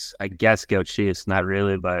Lions. I guess go Chiefs. Not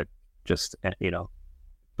really, but just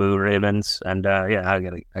boo Ravens. And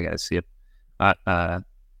I gotta see it.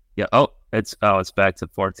 Yeah. It's back to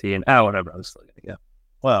 14. Whatever. I was still gonna go.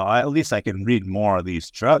 Well, at least I can read more of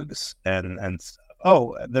these drugs and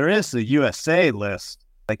there is the USA list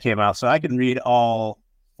that came out, so I can read all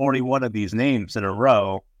 41 of these names in a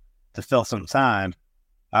row to fill some time.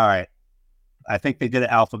 All right, I think they did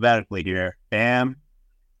it alphabetically here. Bam,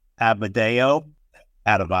 Adebayo.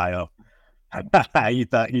 You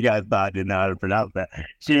guys thought I didn't know how to pronounce that.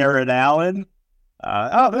 Jared Allen.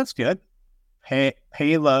 That's good.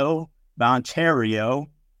 Halo Montario,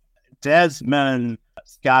 Desmond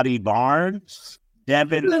Scotty Barnes,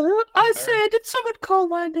 Devin. I said, did someone call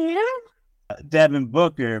my name? Devin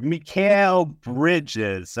Booker, Mikael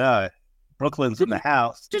Bridges, Brooklyn's in the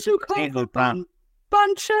house. Did you call for Boncherio?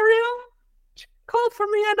 Call for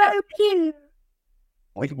me and I appear.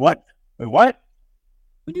 Wait, what?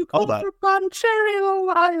 When you call for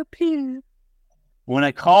Boncherio, I appear. When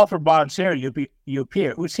I call for Boncherio, you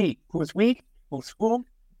appear. Who's he? Who's we? Who's who?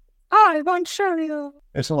 I, Boncherio.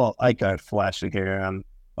 There's a little icon flashing here on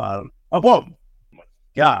bottom. Oh, whoa.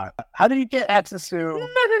 God, how did you get access to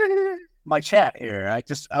my chat here? I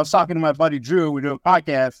was talking to my buddy Drew. We do a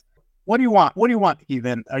podcast. What do you want,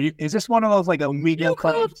 Ethan? Is this one of those like a media? You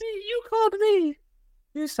called me.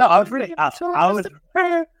 You said I was really. I was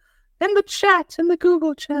in the chat, in the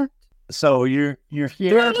Google chat. So you're here.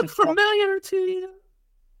 Do I look familiar to you?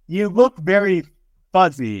 You look very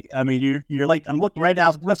fuzzy. I mean, you're like, I'm looking right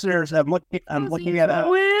now, listeners. I'm looking at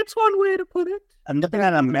it's one way to put it. I'm looking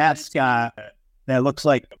at a mascot that looks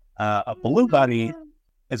like a blue bunny.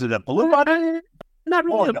 Is it a blue bunny? Not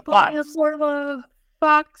really a bunny. It's more of a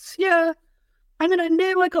fox. Yeah. I mean, I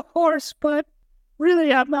name like a horse, but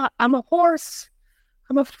really, I'm not. I'm a horse.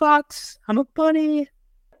 I'm a fox. I'm a bunny.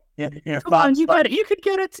 Yeah, you're a Come fox. on, you got it. You could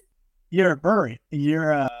get it. You're a furry.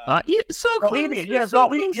 You're a so close. You're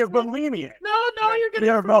bulimian. No, you're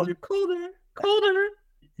getting colder.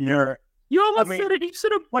 You almost said it. You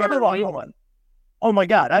said it. Hold on. Oh my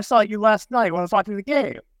God! I saw you last night when I was watching the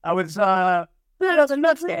game. I was that was a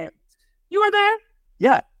Mets game. You were there?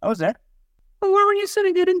 Yeah, I was there. Well, where were you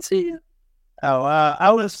sitting? I didn't see you. Oh,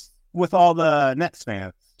 I was with all the Nets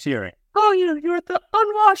fans cheering. Oh, you were at the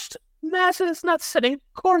unwashed masses, not sitting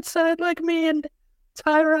courtside like me and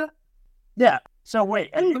Tyra. Yeah. So wait,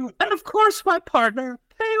 and of course my partner,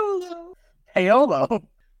 Paolo. Paolo?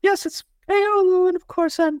 Yes, it's Paolo, and of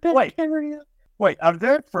course I'm Ben. Wait, are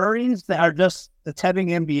there furries that are just attending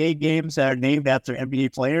NBA games that are named after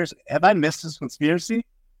NBA players? Have I missed this conspiracy?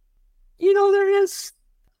 There is.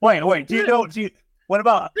 Wait. What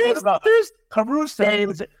about Caruso?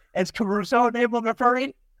 Is Caruso a name of a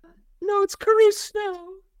furry? No, it's Caruso.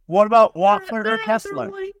 What about Walker or Kessler?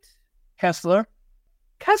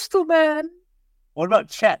 Kesselman. What about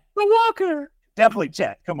Chet? The Walker. Definitely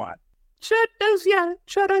Chet. Come on. Chet.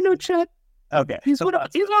 I know Chet. Okay. He's one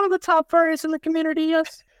of the top furries in the community,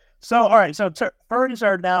 yes. So, all right. So, furries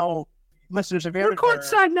are now listeners of We're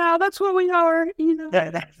courtside now. That's what we are,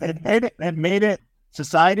 They've made it.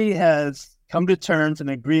 Society has come to terms and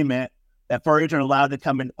agreement that furries are allowed to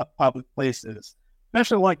come in public places,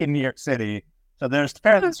 especially like in New York City. So, there's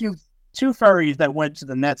apparently two furries that went to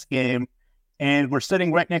the Nets game, and we're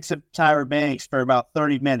sitting right next to Tyra Banks for about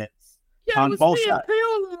 30 minutes. Yeah, on both sides.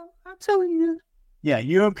 Paolo, I'm telling you. Yeah,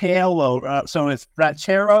 you and Paolo. So it's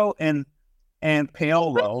Bracero and and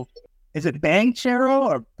Paolo. Is it Banchero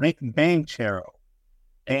or Banchero?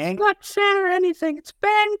 It's not Chan or anything. It's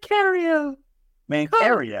Bancario.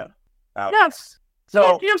 Bancario. Oh. Yes.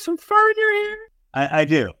 So do you have some fur in your hair? I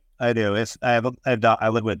do. I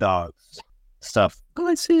live with dogs. Stuff. Oh,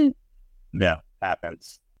 I see. Yeah,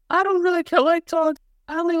 happens. I don't really like dogs.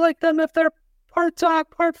 I only like them if they're part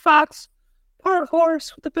dog, part fox, part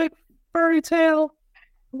horse with a big furry tail,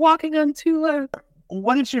 walking on two legs.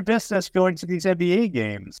 What is your business going to these NBA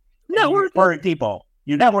games? Networking. For people.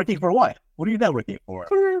 You're networking for what? What are you networking for?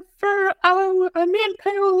 Me and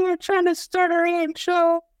Paolo were trying to start our own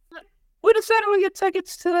show. We decided we get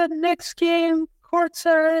tickets to the next game,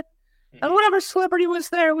 courtside, and whatever celebrity was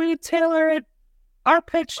there, we would tailor it, our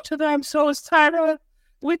pitch to them. So it was Tyra.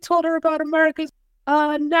 We told her about America's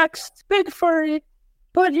next big furry.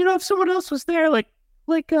 But if someone else was there, if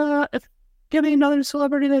give me another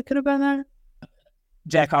celebrity that could have been there.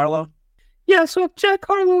 Jack Harlow? Yeah, so if Jack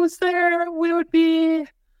Harlow was there, we would be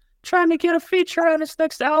trying to get a feature on his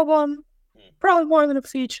next album. Probably more than a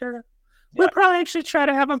feature. Yeah. We'd probably actually try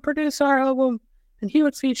to have him produce our album, and he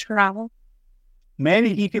would feature our album.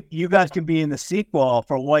 Maybe you guys could be in the sequel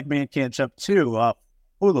for White Man Can't Jump 2.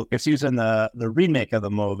 Hulu, because he was in the remake of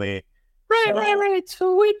the movie. Right.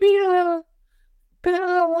 So we'd be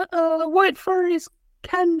White Furries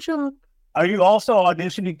Can Jump. Are you also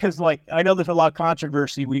auditioning? Because I know there's a lot of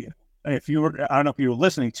controversy. I don't know if you were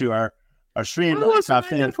listening to our stream. I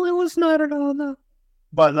definitely was not at all, no.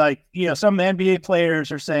 But some NBA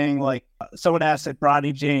players are saying someone asked that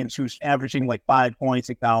Bronny James, who's averaging 5 points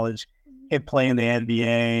in college, could play in the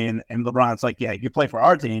NBA, and LeBron's like, yeah, you play for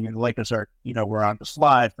our team, and the Lakers are, we're on the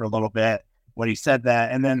slide for a little bit when he said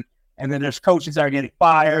that, and then there's coaches that are getting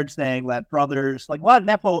fired saying that brothers, a lot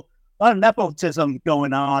of nepotism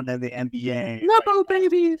going on in the NBA.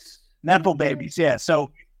 Nepo babies, yeah. So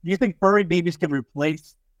do you think furry babies can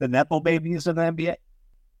replace the Nepo babies in the NBA?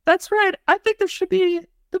 That's right. I think there should be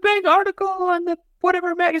the big article on the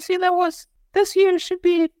whatever magazine that was this year should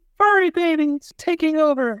be furry babies taking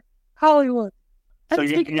over Hollywood. And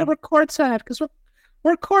taking over courtside, because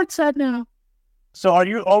we're courtside now. So are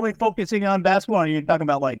you only focusing on basketball, or are you talking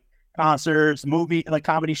about concerts,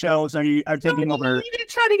 comedy shows? Are you taking over? We're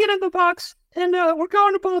trying to get in the box, and we're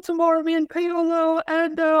going to Baltimore, me and Paolo,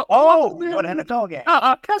 and you're going to NFL game.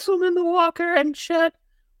 Kesselman, the Walker, and Chet.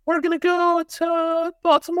 We're going to go to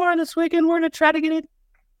Baltimore this weekend. We're going to try to get in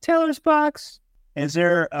Taylor's box. Is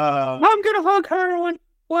there... I'm going to hug her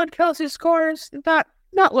when Kelsey scores.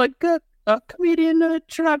 Not like a comedian,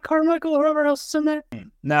 Gerard Carmichael, or whoever else is in there.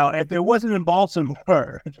 Now, if it wasn't in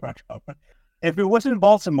Baltimore,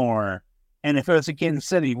 and if it was in Kansas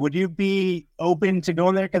City, would you be open to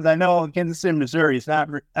going there? Because I know Kansas City, Missouri is not...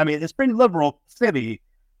 it's a pretty liberal city,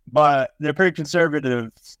 but they're pretty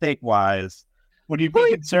conservative state-wise. Would you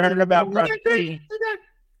be concerned about... They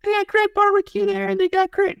got great barbecue there, and they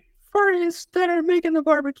got great furries that are making the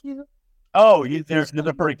barbecue. Oh, there's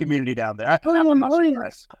a furry community down there.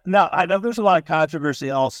 Now, I know there's a lot of controversy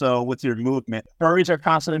also with your movement. Furries are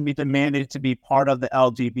constantly demanded to be part of the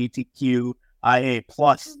LGBTQIA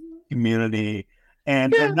plus community,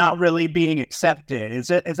 and they're not really being accepted. Is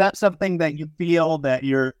that something that you feel that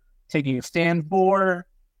you're taking a stand for?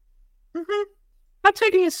 Mm-hmm. I'm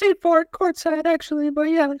taking a seat for it courtside, actually, but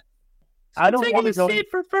yeah. I don't want to go... seat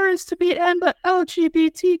for furries to be in the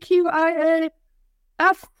LGBTQIA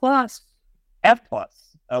F+. F+.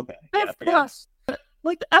 Okay. F+.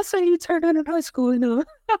 Like the essay you turned in high school,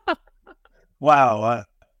 Wow.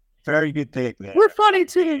 Very good take there. We're funny,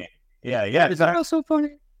 too. Yeah. It's also funny.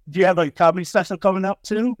 Do you have a comedy special coming up,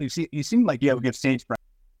 too? You seem like you have a good stage presence.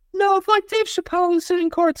 No, if Dave Chappelle was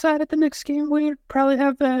sitting courtside at the next game, we'd probably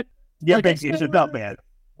have that. Yeah, it's not bad.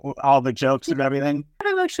 All the jokes and everything.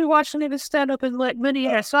 I'm actually watching it stand up in many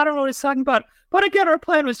years, so I don't know what he's talking about. But again, our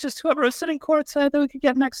plan was just whoever was sitting courtside that we could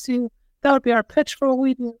get next to. That would be our pitch for what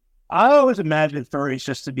we do. I always imagined furries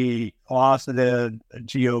just to be closeted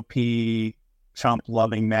GOP,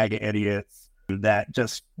 Trump-loving MAGA idiots that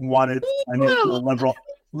just wanted a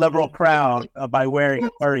liberal crowd by wearing a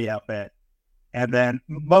furry outfit. And then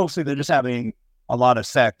mostly they're just having a lot of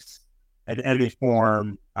sex in any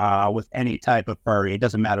form with any type of furry. It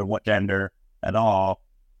doesn't matter what gender at all.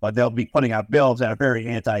 But they'll be putting out bills that are very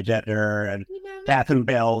anti-gender and bathroom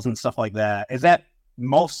bills and stuff like that. Is that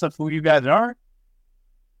most of who you guys are?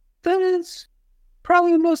 That is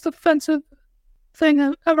probably the most offensive thing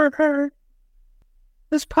I've ever heard.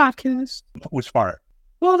 This podcast. Which part?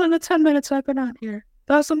 Well, in the 10 minutes I've been on here.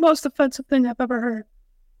 That's the most offensive thing I've ever heard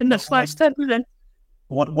in this last 10 minutes.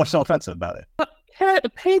 What's so offensive about it? A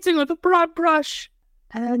painting with a broad brush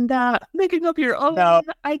and making up your own No.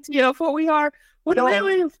 idea of what we are. What do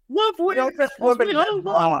we love? We don't just live in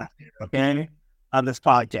a okay? On this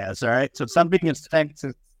podcast, all right? So something is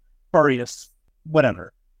sexist, furriest,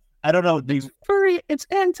 whatever. I don't know. These furry. It's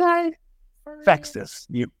anti. sexist.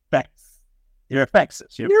 You're a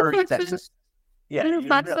sexist. You're furry sexist. Yeah, You're you're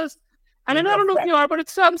sexist. And I you're don't know if a you are, but it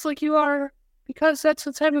sounds like you are because that's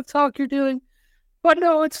the type of talk you're doing. But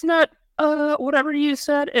no, it's not. Whatever you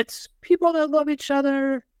said, it's people that love each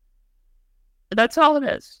other. That's all it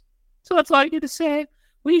is. So that's all I need to say.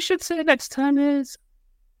 What you should say next time is,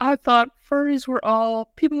 I thought furries were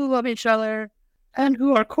all people who love each other and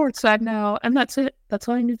who are courtside now, and that's it. That's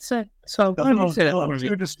all I need to say. So why don't you say that for me?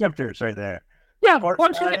 Two descriptors right there. Yeah, why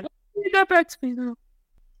don't you get back to me now?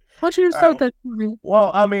 Why don't you just start that for me?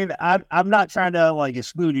 Well, I mean, I'm not trying to like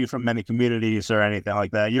exclude you from many communities or anything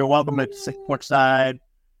like that. You're welcome to courtside.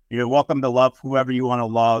 You're welcome to love whoever you want to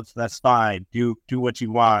love. That's fine. Do what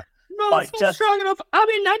you want. No, that's not strong enough. I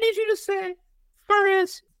mean, I need you to say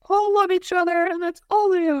furries all love each other, and that's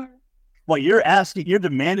all they are. Well, you're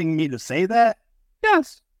demanding me to say that?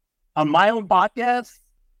 Yes. On my own podcast?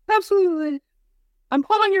 Absolutely. I'm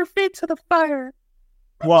holding your feet to the fire.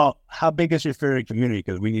 Well, how big is your furry community?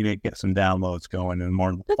 Because we need to get some downloads going and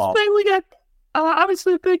more. That's big. We got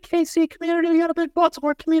obviously a big KC community. We got a big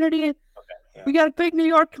Baltimore community. Okay, yeah. We got a big New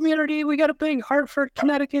York community. We got a big Hartford,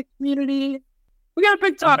 Connecticut community. We got a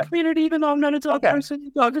big dog community, even though I'm not a dog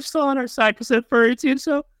person. Dogs are still on our side because they're furry too.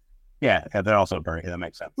 So yeah, they're also furry. That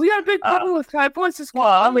makes sense. We got a big couple with high voices. Well,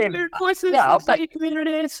 I mean, weird voices. Yeah,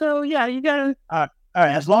 community. So yeah, you gotta. All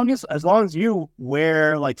right, as long as you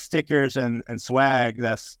wear like stickers and swag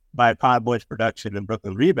that's by Pod Boys Production and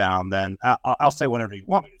Brooklyn Rebound, then I'll say whatever you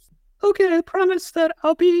want. Okay, I promise that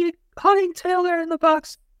I'll be hunting Taylor in the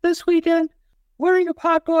box this weekend, wearing a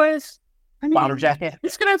Pod Boys. Bomber jacket.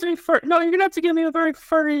 It's gonna have to be fur. No, you're gonna have to give me a very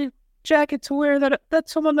furry jacket to wear.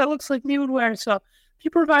 That's someone that looks like me would wear. So if you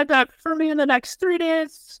provide that for me in the next 3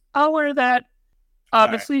 days, I'll wear that.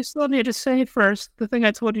 Obviously, you still need to say first the thing I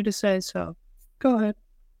told you to say. So go ahead.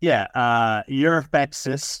 Yeah, you're a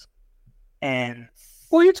sexist, and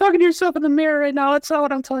well, you're talking to yourself in the mirror right now. That's not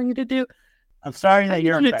what I'm telling you to do. I'm sorry that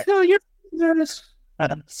you're a nervous.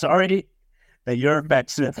 I'm sorry that you're a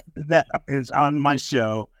sexist that is on my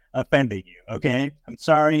show offending you. Okay, I'm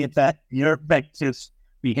sorry if that your sexist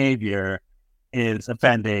behavior is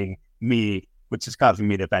offending me, which is causing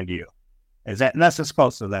me to offend you. That's as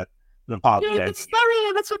close to that the apology. Yeah, it's not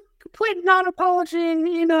really. That's a complete non-apology,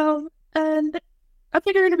 and I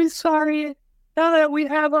think you're going to be sorry now that we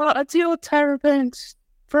have a deal with Tyra Banks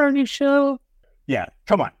for our new show. Yeah,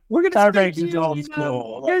 come on. We're going to Tyra Banks is old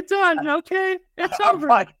school. You're done, okay? It's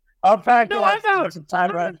over. I'm back. No, I'm out.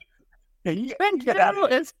 Tyra.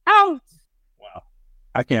 It's out. Wow.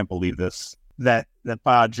 I can't believe this. That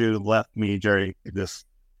PodDrew left me during this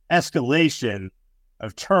escalation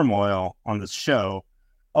of turmoil on this show.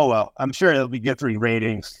 Oh, well, I'm sure it'll be good for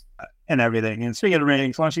ratings and everything. And speaking of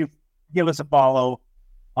ratings, why don't you give us a follow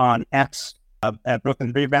on X at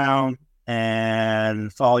Brooklyn Rebound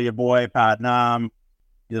and follow your boy PodNam.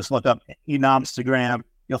 You just look up Instagram,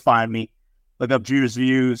 you'll find me. Look up Drew's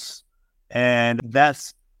Views. And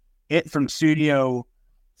that's it from Studio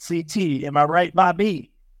CT. Am I right,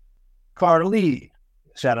 Bobby? Carter Lee.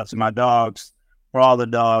 Shout out to my dogs. For all the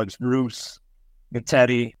dogs, Bruce and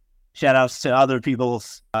Teddy. Shout outs to other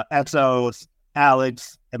people's SOs,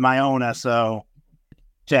 Alex, and my own SO,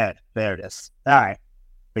 Chad. There it is. All right.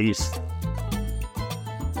 Peace.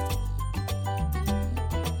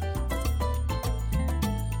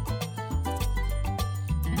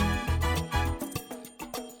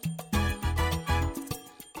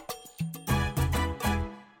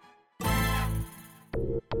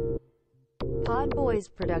 Pod Boys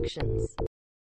Productions.